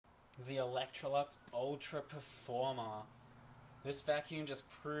The Electrolux UltraPerformer. This vacuum just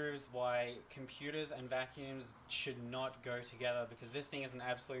proves why computers and vacuums should not go together, because this thing is an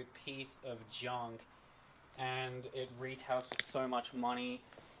absolute piece of junk and it retails for so much money.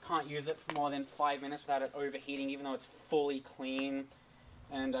 Can't use it for more than 5 minutes without it overheating, even though it's fully clean.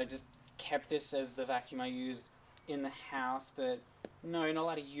 And I just kept this as the vacuum I use in the house, but no, you're not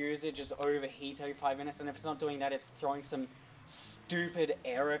allowed to use it, just overheats every 5 minutes, and if it's not doing that, it's throwing some stupid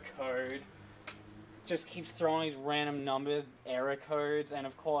error code. Just keeps throwing these random numbered error codes, and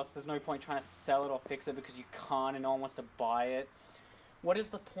of course there's no point trying to sell it or fix it because you can't and no one wants to buy it. What is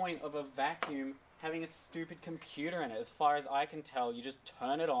the point of a vacuum having a stupid computer in it? As far as I can tell, you just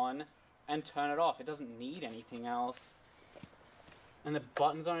turn it on and turn it off. It doesn't need anything else. And the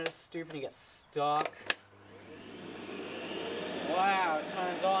buttons on it are stupid and you get stuck. Wow, it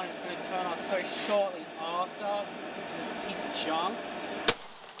turns on, it's going to turn off so shortly after because it's a piece of junk.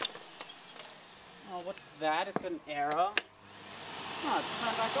 Oh, what's that? It's got an error. Oh, it's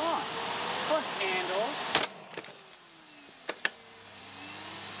turned back on. Front handle.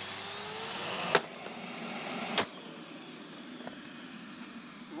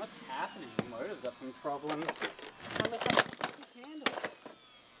 What's happening? The motor's got some problems. Oh, lift up the handle.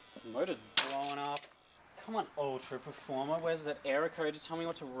 The motor's blowing up. Come on, UltraPerformer. Where's that error code to tell me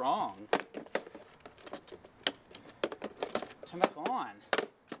what's wrong? Turn back on.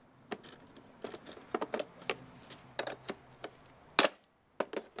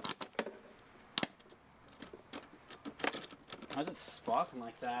 Why is it sparking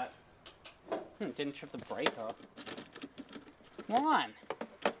like that? Didn't trip the breaker. Come on!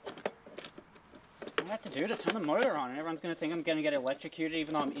 What do I have to do to turn the motor on? And everyone's going to think I'm going to get electrocuted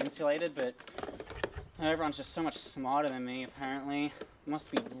even though I'm insulated, but everyone's just so much smarter than me, apparently.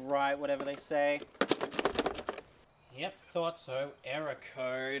 Must be right, whatever they say. Yep, thought so. Error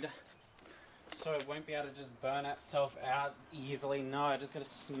code. So it won't be able to just burn itself out easily. No, I just got to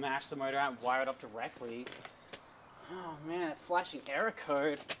smash the motor out and wire it up directly. Oh man, that flashing error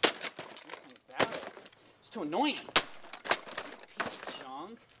code. Nothing about it. It's too annoying. Piece of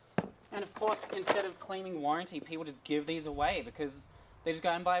junk. And of course, instead of claiming warranty, people just give these away because they just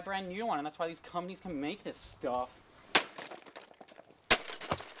go and buy a brand new one, and that's why these companies can make this stuff.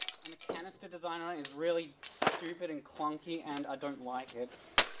 And the canister design on it is really stupid and clunky, and I don't like it.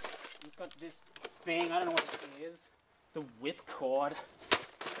 It's got this thing, I don't know what it is. The whip cord.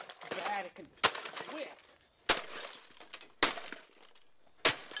 It's bad, it can whip.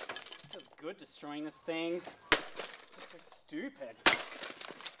 Feels good destroying this thing. It's just so stupid.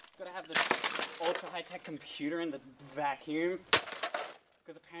 Gotta have this ultra high-tech computer in the vacuum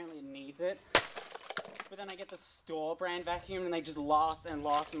because apparently it needs it. But then I get the store brand vacuum and they just last and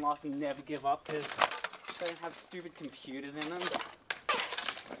last and last and never give up because they don't have stupid computers in them.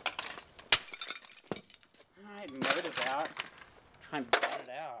 Alright, motor's out. Try and burn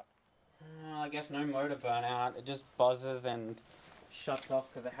it out. I guess no motor burnout. It just buzzes and shuts off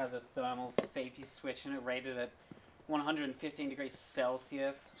because it has a thermal safety switch in it rated at 115 degrees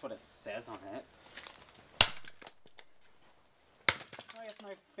Celsius. That's what it says on it. I guess no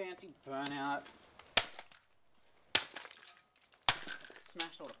fancy burnout.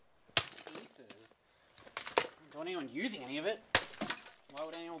 Smashed all the pieces. Don't want anyone using any of it. Why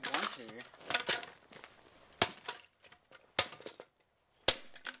would anyone want to?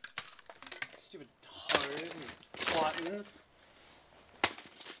 Stupid hose and buttons.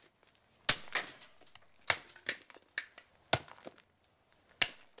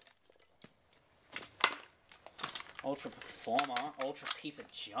 UltraPerformer, ultra piece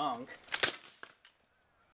of junk.